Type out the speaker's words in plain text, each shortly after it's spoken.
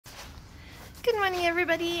Good morning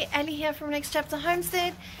everybody, Ali here from Next Chapter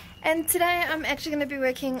Homestead, and today I'm actually going to be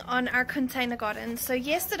working on our container garden. So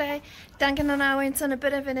yesterday Duncan and I went on a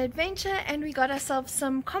bit of an adventure and we got ourselves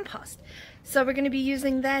some compost. So we're going to be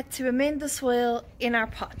using that to amend the soil in our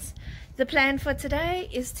pots. The plan for today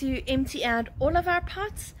is to empty out all of our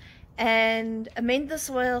pots and amend the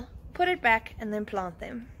soil, put it back and then plant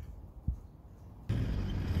them.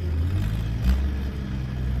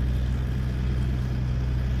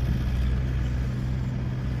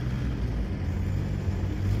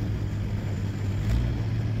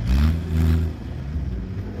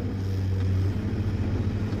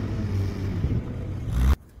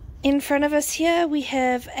 In front of us here we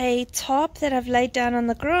have a tarp that I've laid down on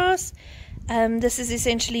the grass. This is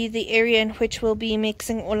essentially the area in which we'll be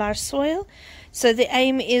mixing all our soil. So the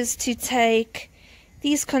aim is to take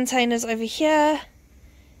these containers over here,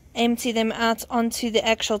 empty them out onto the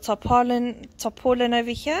actual tarpaulin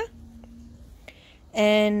over here,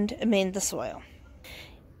 and amend the soil.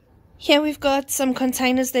 Here we've got some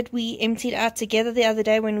containers that we emptied out together the other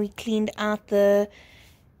day when we cleaned out the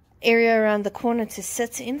area around the corner to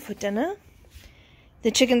sit in for dinner.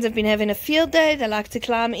 The chickens have been having a field day. They like to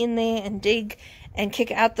climb in there and dig and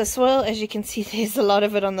kick out the soil. As you can see, there's a lot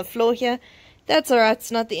of it on the floor here. That's alright,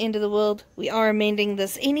 it's not the end of the world. We are amending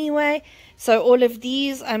this anyway. So all of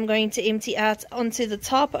these I'm going to empty out onto the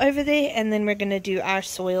top over there, and then we're going to do our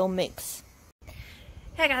soil mix.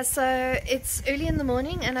 Hey guys, so it's early in the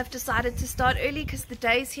morning and I've decided to start early because the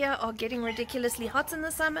days here are getting ridiculously hot in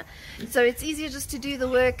the summer. So it's easier just to do the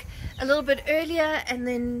work a little bit earlier and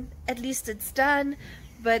then at least it's done.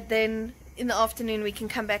 But then in the afternoon we can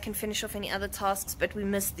come back and finish off any other tasks, but we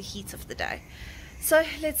miss the heat of the day. So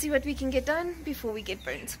let's see what we can get done before we get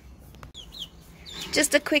burnt.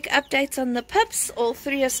 Just a quick update on the pups. All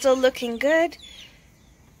three are still looking good.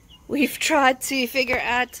 We've tried to figure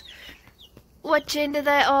out what gender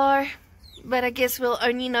they are, but I guess we'll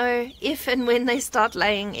only know if and when they start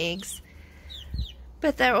laying eggs.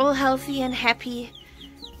 But they're all healthy and happy.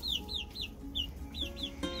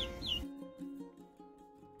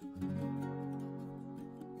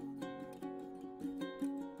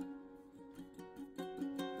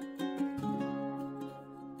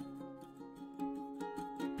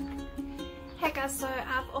 Hey guys, so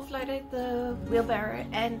I've offloaded the wheelbarrow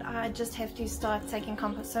and I just have to start taking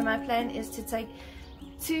compost. So my plan is to take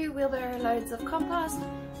 2 wheelbarrow loads of compost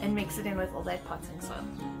and mix it in with all that potting soil.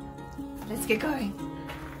 Let's get going.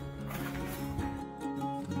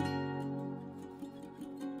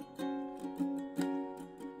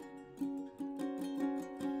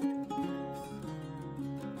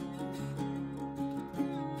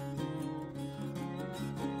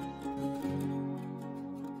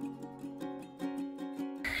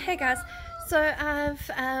 Hey guys, so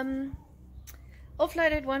I've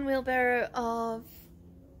offloaded 1 wheelbarrow of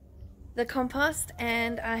the compost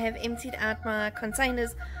and I have emptied out my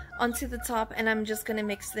containers onto the top, and I'm just going to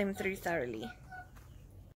mix them through thoroughly.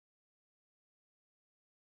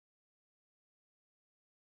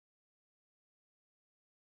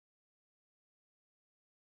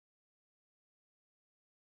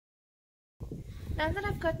 Now that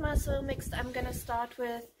I've got my soil mixed, I'm going to start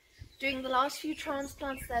with doing the last few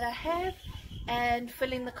transplants that I have and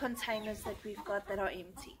filling the containers that we've got that are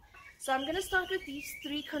empty. So I'm going to start with these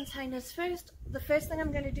 3 containers first. The first thing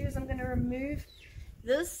I'm going to do is I'm going to remove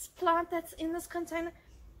this plant that's in this container.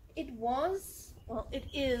 It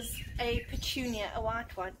is a petunia, a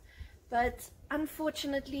white one, but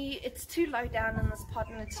unfortunately it's too low down in this pot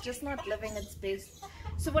and it's just not living its best.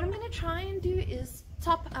 So what I'm going to try and do is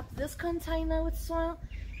top up this container with soil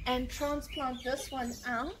and transplant this one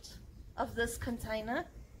out of this container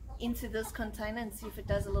into this container and see if it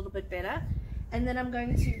does a little bit better. And then I'm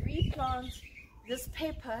going to replant this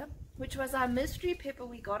pepper, which was our mystery pepper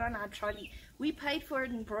we got on our trolley. We paid for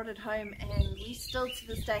it and brought it home, and we still to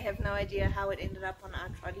this day have no idea how it ended up on our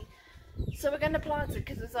trolley. So we're going to plant it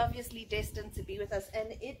because it's obviously destined to be with us,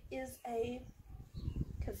 and it is a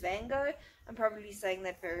Kavango. I'm probably saying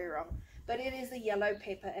that very wrong, but it is a yellow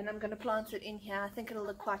pepper, and I'm going to plant it in here. I think it'll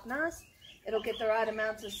look quite nice. It'll get the right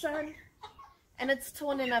amount of sun, and it's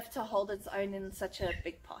tall enough to hold its own in such a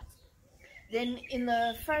big pot. Then in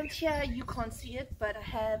the front here, you can't see it, but I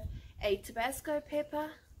have a Tabasco pepper,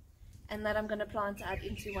 and that I'm going to plant out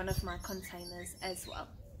into one of my containers as well.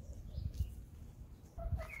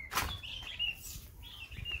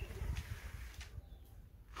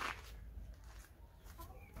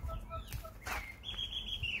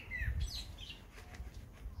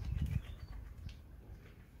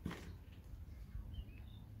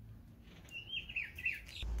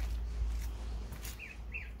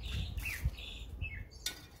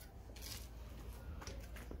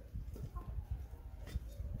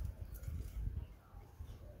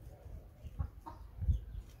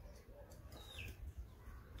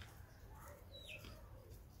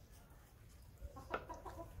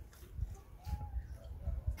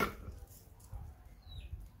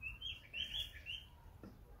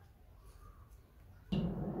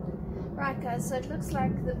 guys, so it looks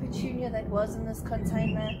like the petunia that was in this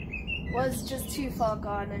container was just too far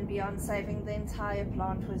gone and beyond saving. The entire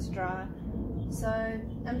plant was dry. So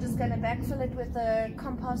I'm just going to backfill it with the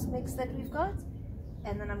compost mix that we've got,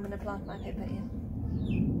 and then I'm going to plant my pepper in.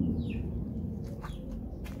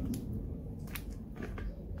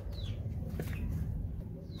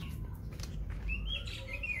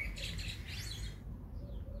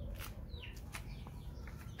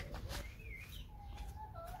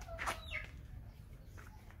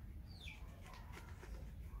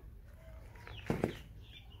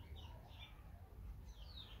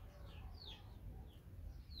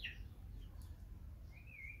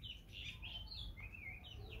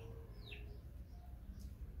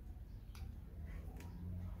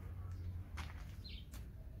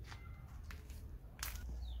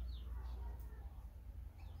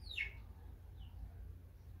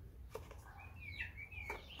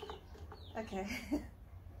 Okay,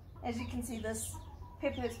 as you can see, this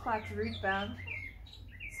pepper is quite root bound.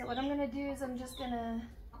 So what I'm going to do is I'm just going to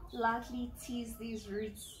lightly tease these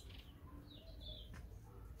roots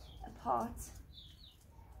apart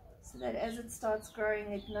so that as it starts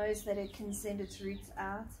growing it knows that it can send its roots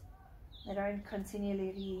out. They don't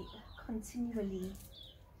continually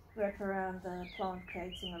wrap around the plant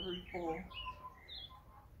creating a root ball.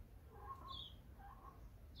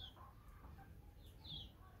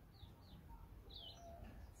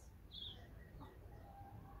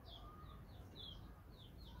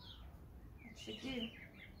 Should do.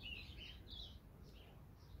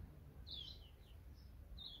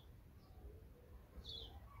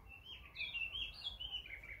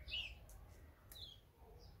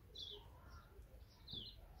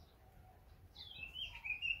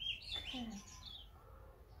 Okay.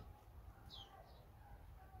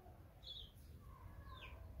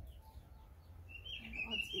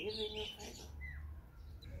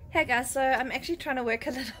 Hey guys, so I'm actually trying to work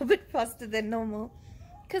a little bit faster than normal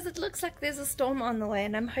because it looks like there's a storm on the way,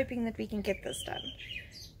 and I'm hoping that we can get this done.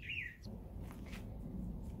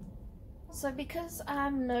 So because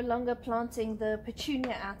I'm no longer planting the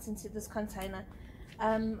petunia out into this container,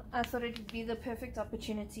 I thought it would be the perfect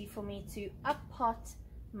opportunity for me to up-pot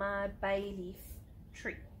my bay leaf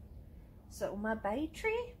tree. So my bay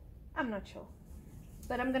tree? I'm not sure.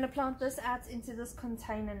 But I'm going to plant this out into this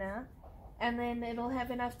container now, and then it'll have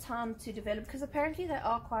enough time to develop, because apparently they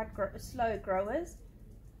are quite slow growers.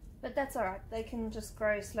 But that's alright, they can just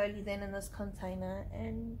grow slowly then in this container,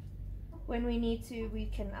 and when we need to, we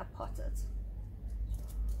can up-pot it.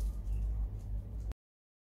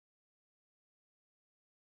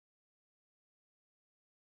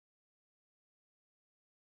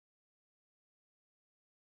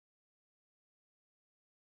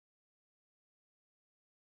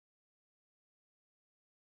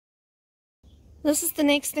 This is the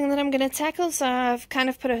next thing that I'm going to tackle, so I've kind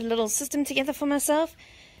of put a little system together for myself.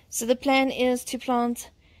 So the plan is to plant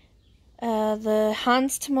the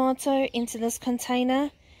Heinz tomato into this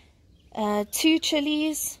container, two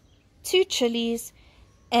chilies,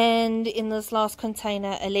 and in this last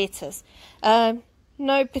container a lettuce.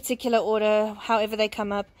 No particular order, however they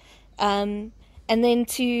come up. And then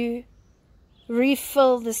to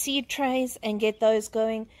refill the seed trays and get those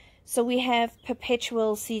going, so we have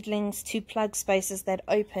perpetual seedlings to plug spaces that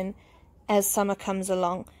open as summer comes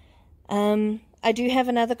along. I do have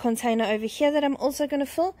another container over here that I'm also going to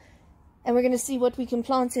fill, and we're going to see what we can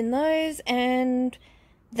plant in those, and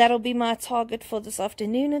that'll be my target for this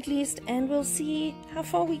afternoon at least, and we'll see how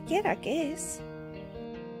far we get, I guess.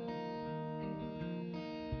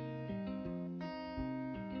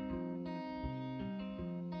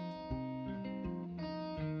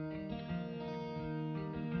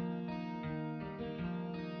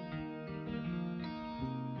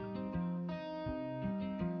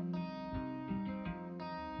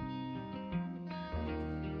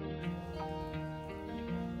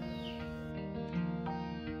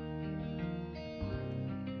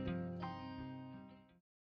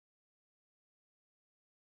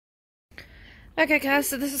 Okay guys,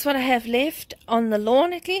 so this is what I have left on the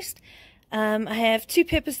lawn at least. I have two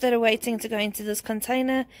peppers that are waiting to go into this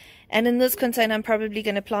container, and in this container I'm probably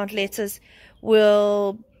going to plant lettuce.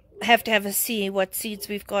 We'll have to have a see what seeds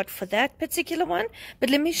we've got for that particular one, but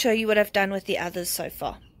let me show you what I've done with the others so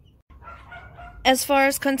far. As far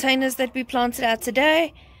as containers that we planted out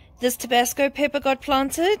today, this Tabasco pepper got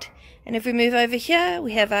planted, and if we move over here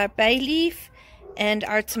we have our bay leaf and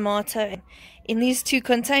our tomato. In these two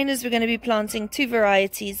containers we're going to be planting two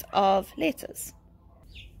varieties of lettuce.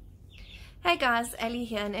 Hey guys, Ellie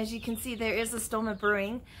here, and as you can see there is a storm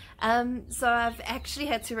brewing, so I've actually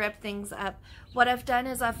had to wrap things up. What I've done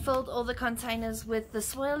is I've filled all the containers with the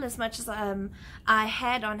soil as much as I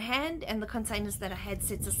had on hand, and the containers that I had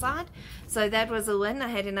set aside, so that was a win. I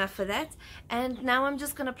had enough for that, and now I'm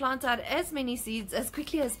just going to plant out as many seeds as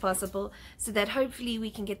quickly as possible so that hopefully we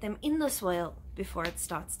can get them in the soil before it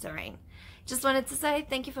starts to rain. Just wanted to say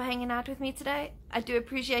thank you for hanging out with me today. I do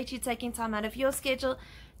appreciate you taking time out of your schedule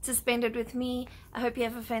to spend it with me. I hope you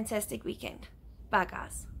have a fantastic weekend. Bye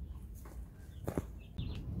guys.